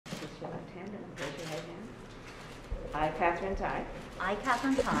hand and raise your right hand. I, Katherine, I,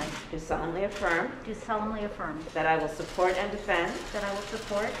 Katherine, do solemnly affirm do solemnly affirm that I will support and defend that I will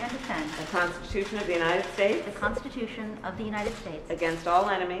support and defend the Constitution of the United States the Constitution of the United States against all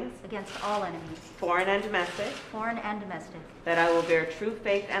enemies, against all enemies, foreign and domestic, foreign and domestic, that I will bear true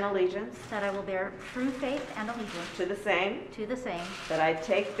faith and allegiance that I will bear true faith and allegiance to the same, to the same, that I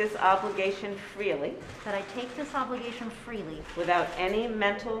take this obligation freely that I take this obligation freely without any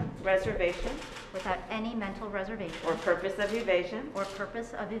mental reservation without any mental reservation or purpose of evasion, or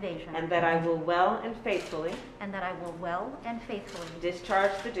purpose of evasion, and that I will well and faithfully and that I will well and faithfully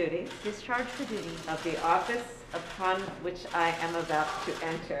discharge the duties discharge the duties of the office upon which I am about to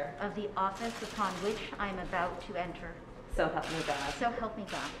enter. of the office upon which I am about to enter. So help me God. So help me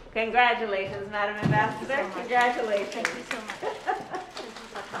God. Congratulations, Madam Ambassador. Thank you so much. Congratulations. Thank you so much. This is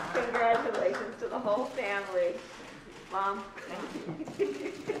such an honor. Congratulations to the whole family. Mom,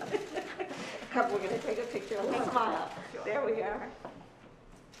 come, we're going to take a picture. Let's smile. There we are.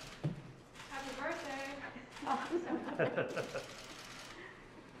 Happy birthday.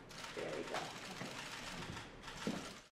 There we go.